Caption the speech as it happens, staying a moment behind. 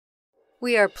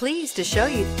We are pleased to show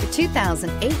you the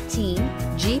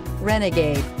 2018 Jeep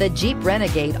Renegade. The Jeep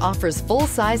Renegade offers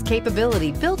full-size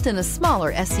capability built in a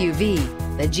smaller SUV.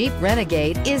 The Jeep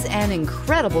Renegade is an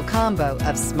incredible combo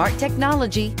of smart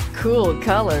technology, cool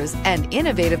colors, and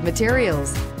innovative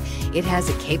materials. It has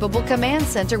a capable command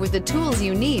center with the tools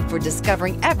you need for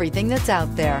discovering everything that's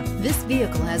out there. This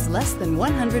vehicle has less than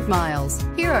 100 miles.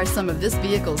 Here are some of this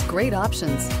vehicle's great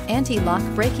options: anti-lock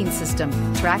braking system,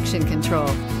 traction control,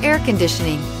 air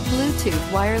conditioning,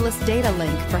 Bluetooth wireless data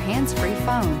link for hands-free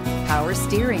phone, power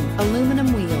steering,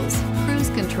 aluminum wheels, cruise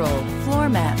control, floor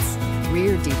mats,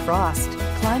 rear defrost,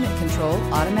 climate control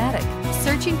automatic.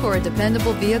 Searching for a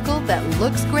dependable vehicle that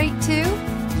looks great too?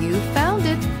 You found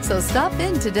it, so stop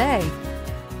in today.